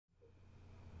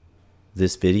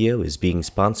This video is being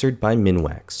sponsored by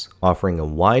Minwax, offering a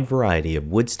wide variety of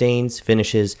wood stains,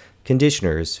 finishes,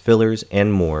 conditioners, fillers,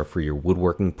 and more for your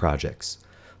woodworking projects.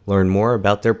 Learn more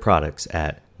about their products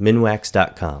at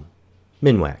minwax.com.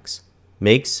 Minwax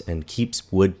makes and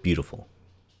keeps wood beautiful.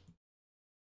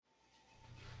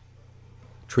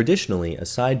 Traditionally, a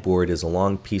sideboard is a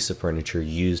long piece of furniture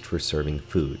used for serving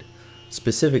food,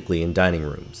 specifically in dining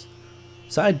rooms.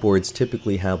 Sideboards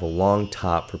typically have a long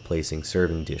top for placing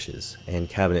serving dishes, and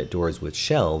cabinet doors with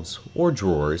shelves or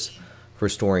drawers for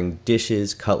storing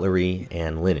dishes, cutlery,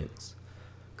 and linens.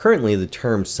 Currently, the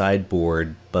terms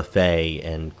sideboard, buffet,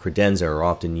 and credenza are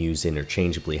often used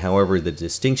interchangeably. However, the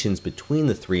distinctions between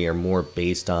the three are more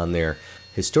based on their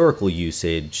historical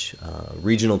usage,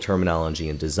 regional terminology,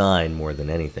 and design more than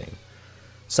anything.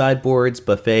 Sideboards,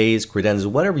 buffets, credenzas,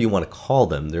 whatever you want to call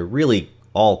them, they're really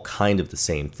all kind of the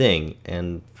same thing,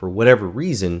 and for whatever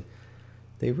reason,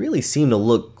 they really seem to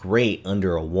look great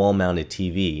under a wall-mounted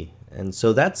TV, and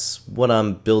so that's what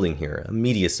I'm building here, a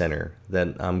media center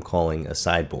that I'm calling a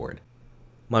sideboard.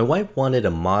 My wife wanted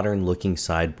a modern-looking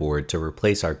sideboard to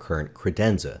replace our current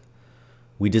credenza.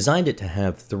 We designed it to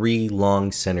have 3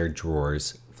 long centered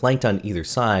drawers, flanked on either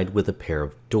side with a pair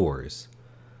of doors.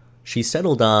 She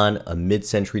settled on a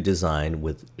mid-century design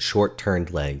with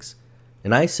short-turned legs,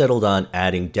 and I settled on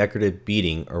adding decorative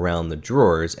beading around the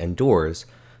drawers and doors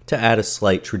to add a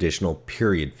slight traditional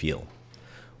period feel.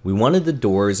 We wanted the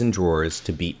doors and drawers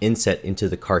to be inset into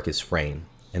the carcass frame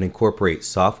and incorporate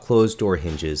soft closed door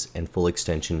hinges and full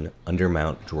extension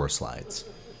undermount drawer slides.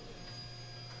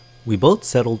 We both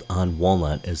settled on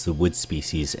walnut as the wood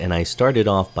species, and I started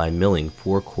off by milling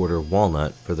 4/4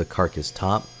 walnut for the carcass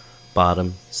top,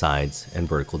 bottom, sides, and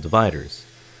vertical dividers.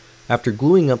 After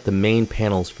gluing up the main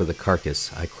panels for the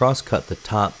carcass, I cross-cut the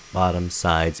top, bottom,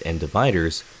 sides, and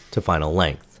dividers to final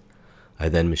length. I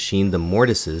then machined the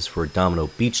mortises for domino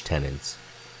beech tenons.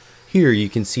 Here you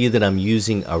can see that I'm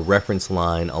using a reference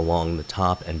line along the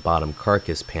top and bottom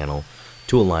carcass panel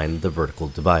to align the vertical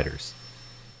dividers.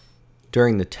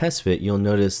 During the test fit, you'll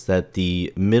notice that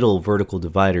the middle vertical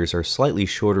dividers are slightly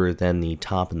shorter than the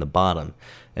top and the bottom,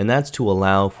 and that's to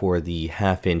allow for the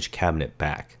 1/2-inch cabinet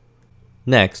back.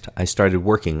 Next, I started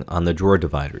working on the drawer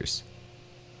dividers.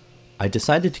 I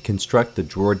decided to construct the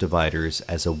drawer dividers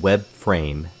as a web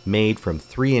frame made from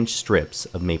 3-inch strips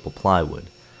of maple plywood,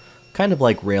 kind of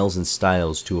like rails and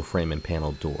stiles to a frame and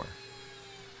panel door.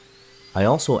 I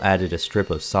also added a strip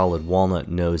of solid walnut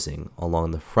nosing along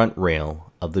the front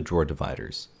rail of the drawer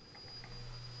dividers.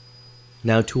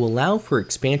 Now, to allow for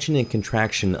expansion and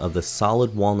contraction of the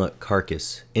solid walnut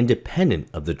carcass independent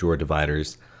of the drawer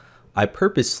dividers, I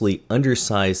purposely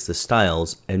undersized the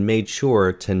stiles and made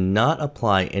sure to not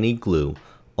apply any glue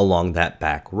along that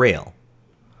back rail.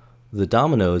 The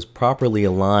dominoes properly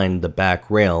aligned the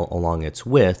back rail along its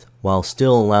width while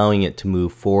still allowing it to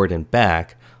move forward and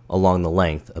back along the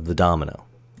length of the domino.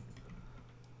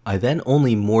 I then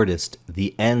only mortised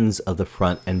the ends of the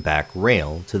front and back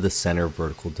rail to the center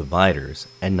vertical dividers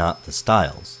and not the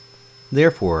stiles.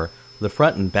 Therefore, the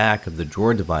front and back of the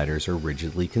drawer dividers are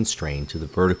rigidly constrained to the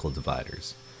vertical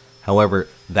dividers. However,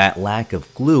 that lack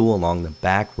of glue along the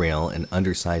back rail and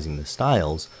undersizing the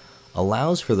stiles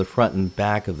allows for the front and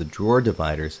back of the drawer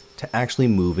dividers to actually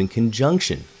move in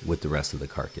conjunction with the rest of the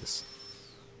carcass.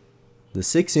 The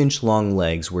 6-inch long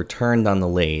legs were turned on the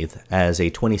lathe as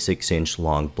a 26-inch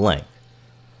long blank.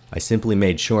 I simply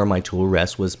made sure my tool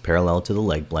rest was parallel to the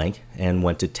leg blank and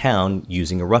went to town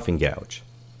using a roughing gouge.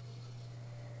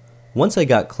 Once I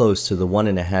got close to the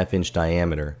 1.5-inch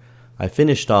diameter, I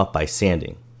finished off by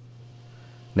sanding.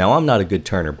 Now, I'm not a good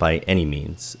turner by any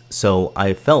means, so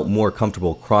I felt more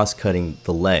comfortable cross-cutting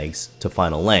the legs to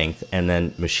final length and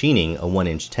then machining a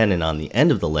 1-inch tenon on the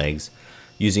end of the legs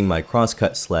using my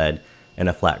cross-cut sled and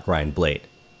a flat grind blade.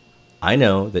 I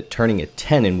know that turning a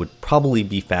tenon would probably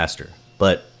be faster,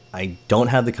 but I don't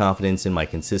have the confidence in my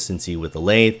consistency with the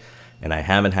lathe, and I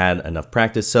haven't had enough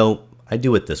practice, so I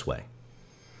do it this way.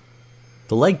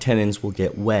 The leg tenons will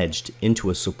get wedged into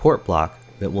a support block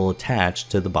that will attach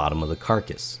to the bottom of the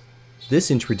carcass.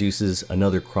 This introduces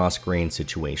another cross-grain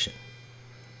situation.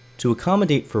 To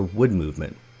accommodate for wood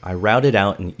movement, I routed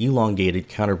out an elongated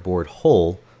counterbore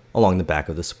hole along the back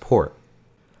of the support.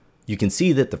 You can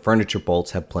see that the furniture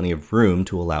bolts have plenty of room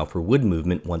to allow for wood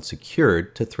movement once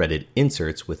secured to threaded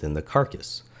inserts within the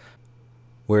carcass,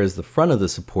 whereas the front of the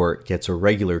support gets a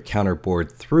regular counterbore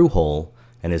through hole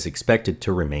and is expected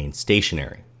to remain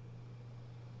stationary.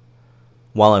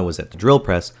 While I was at the drill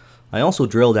press, I also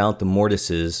drilled out the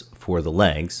mortises for the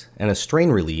legs and a strain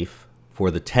relief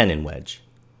for the tenon wedge.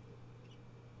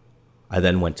 I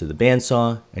then went to the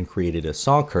bandsaw and created a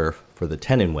saw kerf for the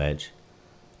tenon wedge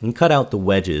and cut out the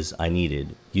wedges I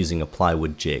needed using a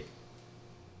plywood jig.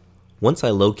 Once I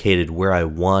located where I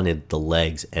wanted the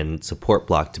legs and support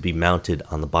block to be mounted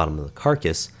on the bottom of the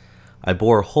carcass, I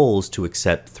bore holes to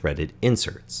accept threaded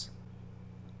inserts.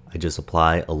 I just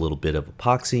apply a little bit of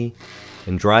epoxy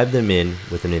and drive them in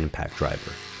with an impact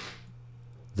driver.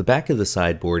 The back of the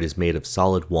sideboard is made of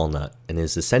solid walnut and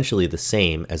is essentially the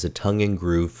same as a tongue and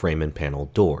groove frame and panel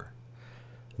door.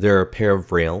 There are a pair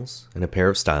of rails and a pair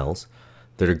of stiles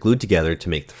that are glued together to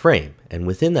make the frame, and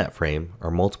within that frame are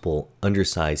multiple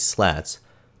undersized slats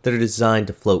that are designed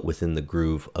to float within the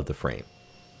groove of the frame.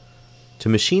 To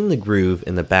machine the groove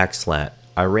in the back slat,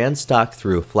 I ran stock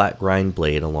through a flat grind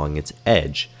blade along its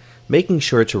edge, making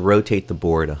sure to rotate the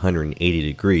board 180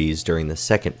 degrees during the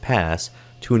second pass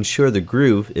to ensure the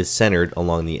groove is centered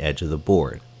along the edge of the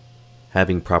board.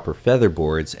 Having proper feather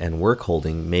boards and work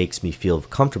holding makes me feel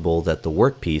comfortable that the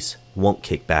workpiece won't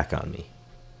kick back on me.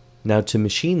 Now to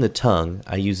machine the tongue,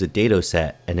 I use a dado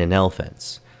set and an L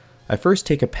fence. I first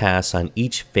take a pass on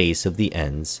each face of the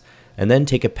ends, and then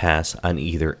take a pass on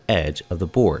either edge of the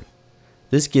board.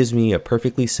 This gives me a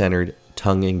perfectly centered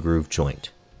tongue and groove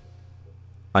joint.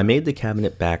 I made the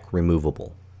cabinet back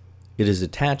removable. It is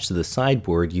attached to the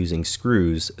sideboard using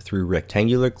screws through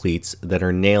rectangular cleats that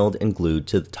are nailed and glued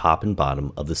to the top and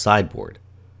bottom of the sideboard.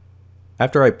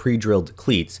 After I pre-drilled the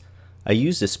cleats, I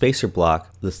used a spacer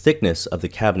block the thickness of the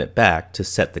cabinet back to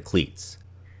set the cleats.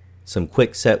 Some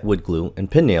quick set wood glue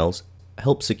and pin nails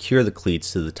help secure the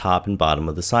cleats to the top and bottom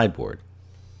of the sideboard.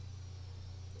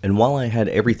 And while I had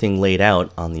everything laid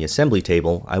out on the assembly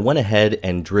table, I went ahead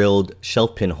and drilled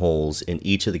shelf pin holes in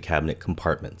each of the cabinet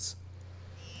compartments.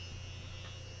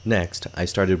 Next, I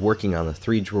started working on the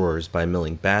 3 drawers by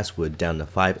milling basswood down to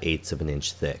 5/8 of an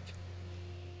inch thick.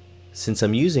 Since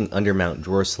I'm using undermount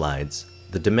drawer slides,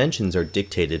 the dimensions are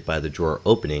dictated by the drawer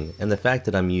opening and the fact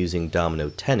that I'm using domino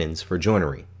tenons for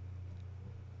joinery.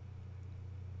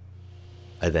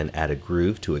 I then add a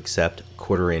groove to accept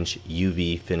 1/4 inch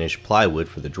UV finish plywood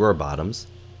for the drawer bottoms,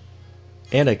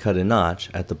 and I cut a notch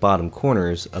at the bottom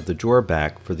corners of the drawer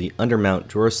back for the undermount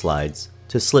drawer slides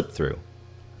to slip through.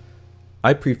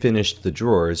 I pre-finished the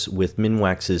drawers with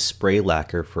Minwax's spray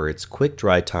lacquer for its quick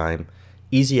dry time,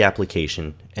 easy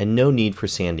application, and no need for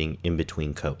sanding in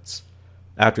between coats.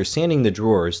 After sanding the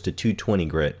drawers to 220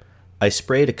 grit, I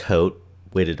sprayed a coat,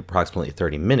 waited approximately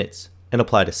 30 minutes, and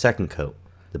applied a second coat.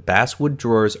 The basswood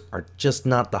drawers are just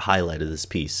not the highlight of this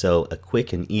piece, so a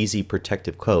quick and easy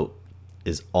protective coat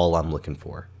is all I'm looking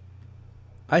for.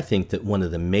 I think that one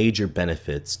of the major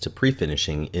benefits to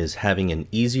pre-finishing is having an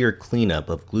easier cleanup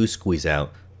of glue squeeze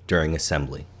out during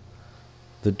assembly.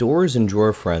 The doors and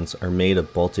drawer fronts are made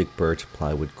of Baltic birch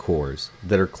plywood cores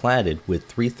that are cladded with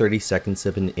 3/32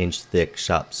 of an inch thick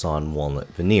shop sawn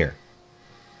walnut veneer.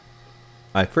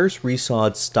 I first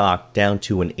resawed stock down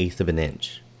to 1/8 of an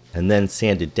inch, and then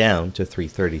sanded down to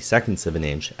 3/32 of an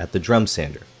inch at the drum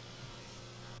sander.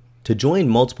 To join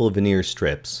multiple veneer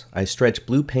strips, I stretched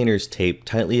blue painter's tape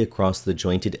tightly across the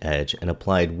jointed edge and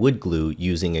applied wood glue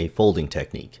using a folding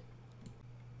technique.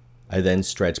 I then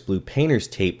stretched blue painter's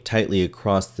tape tightly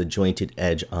across the jointed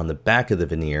edge on the back of the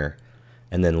veneer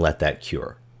and then let that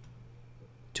cure.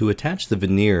 To attach the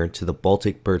veneer to the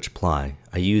Baltic birch ply,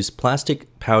 I used plastic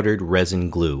powdered resin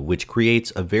glue, which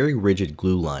creates a very rigid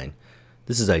glue line.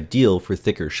 This is ideal for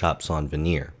thicker shop sawn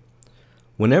veneer.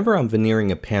 Whenever I'm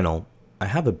veneering a panel, I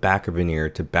have a backer veneer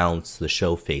to balance the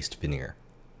show-faced veneer.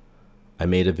 I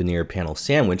made a veneer panel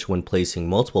sandwich when placing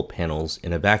multiple panels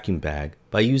in a vacuum bag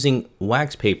by using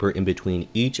wax paper in between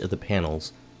each of the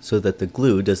panels so that the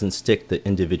glue doesn't stick the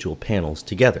individual panels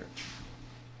together.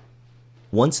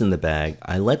 Once in the bag,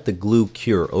 I let the glue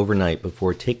cure overnight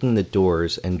before taking the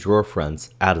doors and drawer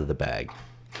fronts out of the bag.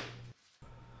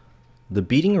 The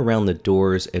beading around the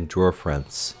doors and drawer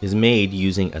fronts is made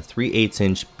using a 3/8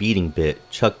 inch beading bit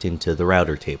chucked into the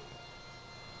router table.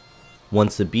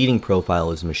 Once the beading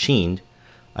profile is machined,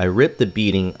 I rip the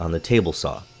beading on the table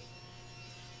saw.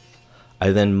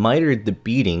 I then mitered the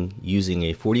beading using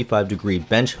a 45-degree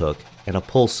bench hook and a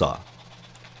pull saw,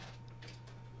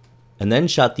 and then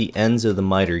shot the ends of the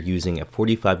miter using a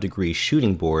 45-degree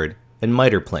shooting board and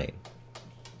miter plane.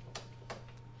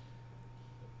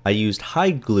 I used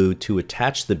hide glue to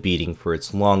attach the beading for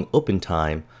its long open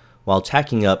time while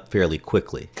tacking up fairly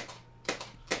quickly.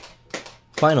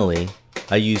 Finally,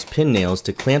 I used pin nails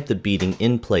to clamp the beading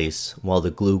in place while the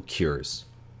glue cures.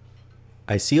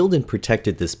 I sealed and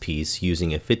protected this piece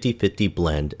using a 50-50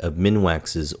 blend of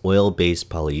Minwax's Oil Based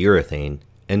Polyurethane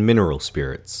and mineral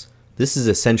spirits. This is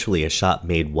essentially a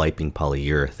shop-made wiping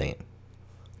polyurethane.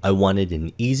 I wanted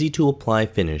an easy to apply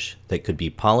finish that could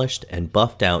be polished and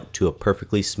buffed out to a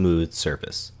perfectly smooth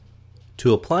surface.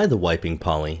 To apply the wiping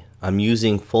poly, I'm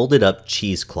using folded up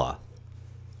cheesecloth.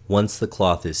 Once the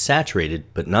cloth is saturated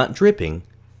but not dripping,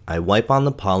 I wipe on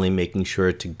the poly, making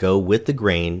sure to go with the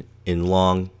grain in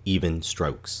long, even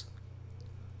strokes.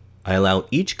 I allow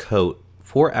each coat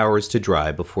 4 hours to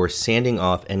dry before sanding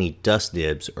off any dust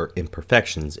nibs or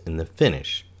imperfections in the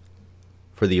finish.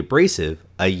 For the abrasive,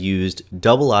 I used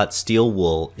double-aught steel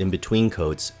wool in between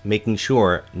coats, making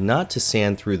sure not to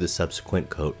sand through the subsequent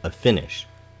coat of finish.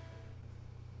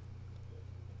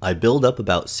 I build up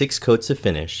about 6 coats of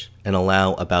finish and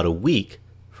allow about a week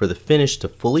for the finish to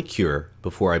fully cure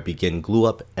before I begin glue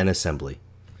up and assembly.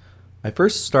 I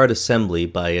first start assembly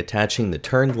by attaching the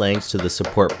turned legs to the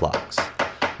support blocks.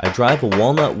 I drive a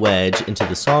walnut wedge into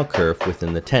the saw kerf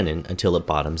within the tenon until it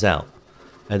bottoms out.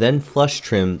 I then flush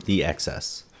trim the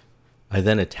excess. I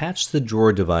then attach the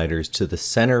drawer dividers to the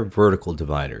center vertical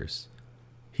dividers.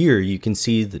 Here you can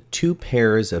see the 2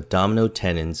 pairs of domino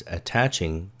tenons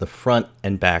attaching the front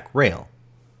and back rail.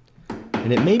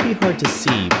 And it may be hard to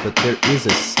see, but there is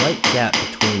a slight gap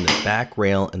between the back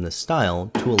rail and the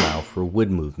stile to allow for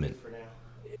wood movement.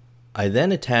 I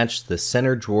then attach the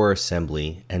center drawer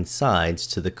assembly and sides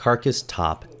to the carcass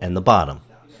top and the bottom.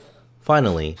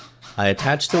 Finally, I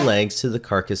attach the legs to the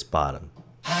carcass bottom.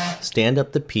 Stand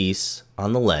up the piece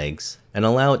on the legs and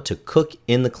allow it to cook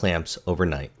in the clamps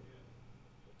overnight.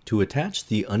 To attach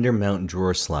the undermount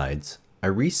drawer slides, I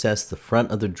recess the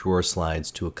front of the drawer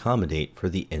slides to accommodate for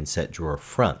the inset drawer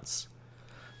fronts.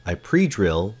 I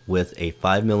pre-drill with a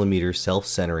 5mm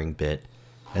self-centering bit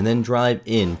and then drive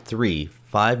in 3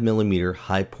 5mm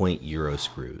high point Euro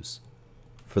screws.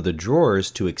 For the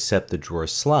drawers to accept the drawer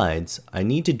slides, I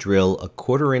need to drill a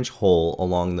 1/4 inch hole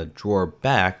along the drawer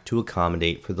back to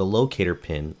accommodate for the locator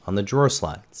pin on the drawer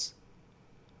slides.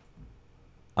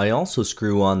 I also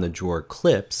screw on the drawer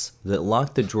clips that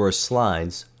lock the drawer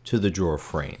slides to the drawer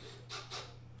frame.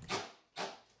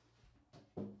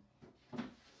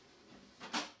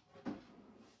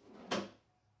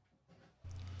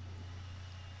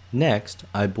 Next,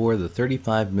 I bore the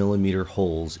 35mm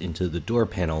holes into the door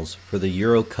panels for the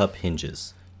Euro cup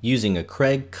hinges, using a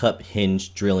Kreg cup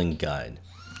hinge drilling guide.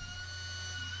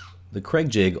 The Kreg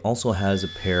jig also has a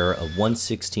pair of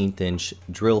 1/16 inch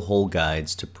drill hole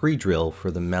guides to pre-drill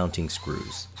for the mounting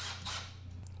screws.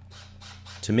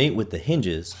 To mate with the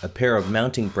hinges, a pair of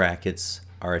mounting brackets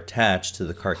are attached to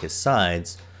the carcass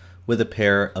sides with a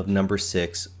pair of number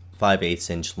 6 5/8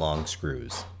 inch long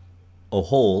screws. A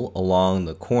hole along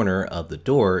the corner of the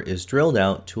door is drilled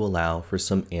out to allow for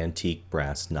some antique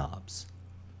brass knobs.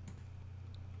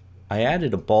 I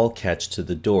added a ball catch to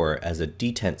the door as a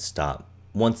detent stop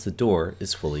once the door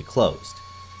is fully closed.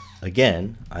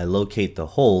 Again, I locate the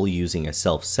hole using a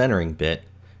self-centering bit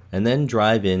and then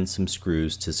drive in some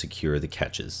screws to secure the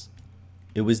catches.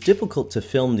 It was difficult to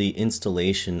film the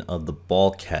installation of the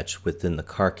ball catch within the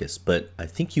carcass, but I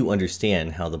think you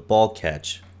understand how the ball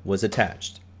catch was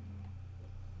attached.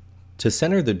 To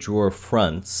center the drawer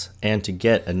fronts and to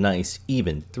get a nice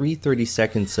even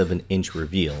 3/32 of an inch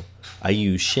reveal, I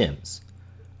used shims,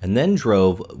 and then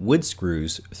drove wood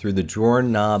screws through the drawer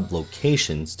knob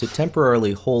locations to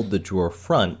temporarily hold the drawer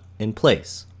front in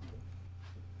place.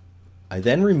 I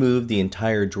then remove the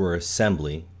entire drawer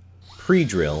assembly,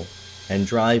 pre-drill, and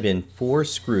drive in 4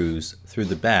 screws through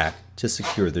the back to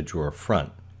secure the drawer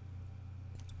front.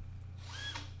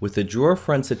 With the drawer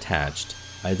fronts attached,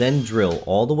 I then drill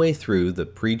all the way through the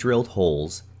pre-drilled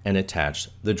holes and attach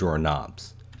the drawer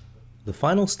knobs. The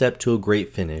final step to a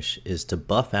great finish is to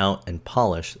buff out and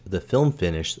polish the film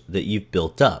finish that you've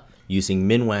built up using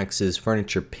Minwax's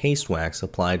Furniture Paste Wax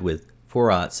applied with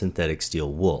 4/0 synthetic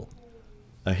steel wool.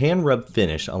 A hand rub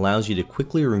finish allows you to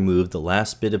quickly remove the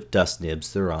last bit of dust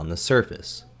nibs that are on the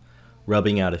surface.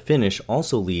 Rubbing out a finish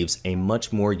also leaves a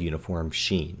much more uniform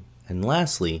sheen. And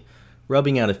lastly,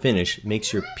 rubbing out a finish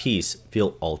makes your piece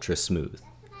feel ultra smooth.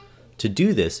 To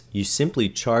do this, you simply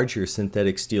charge your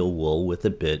synthetic steel wool with a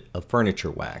bit of furniture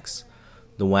wax.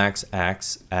 The wax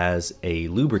acts as a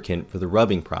lubricant for the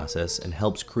rubbing process and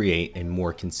helps create a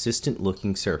more consistent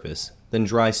looking surface than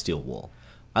dry steel wool.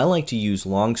 I like to use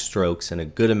long strokes and a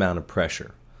good amount of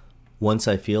pressure. Once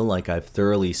I feel like I've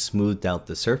thoroughly smoothed out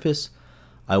the surface,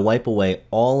 I wipe away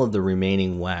all of the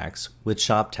remaining wax with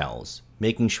shop towels,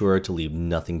 making sure to leave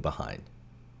nothing behind.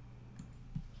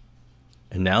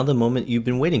 And now the moment you've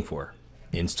been waiting for,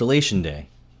 installation day.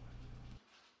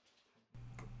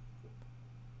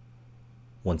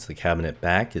 Once the cabinet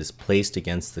back is placed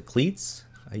against the cleats,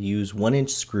 I use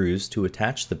 1-inch screws to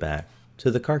attach the back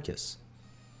to the carcass.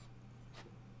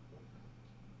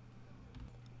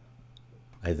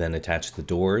 I then attach the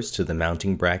doors to the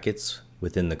mounting brackets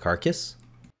within the carcass.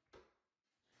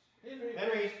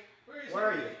 Henry, where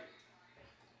are you?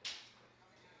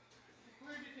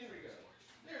 Where did Henry go?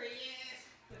 There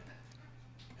he is!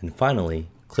 And finally,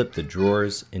 clip the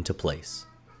drawers into place.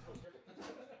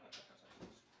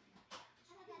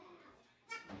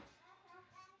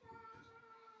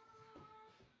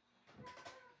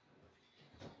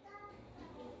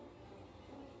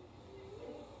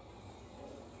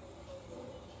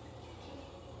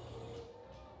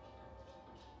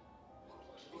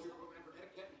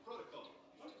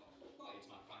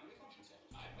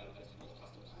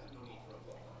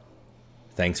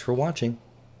 Thanks for watching.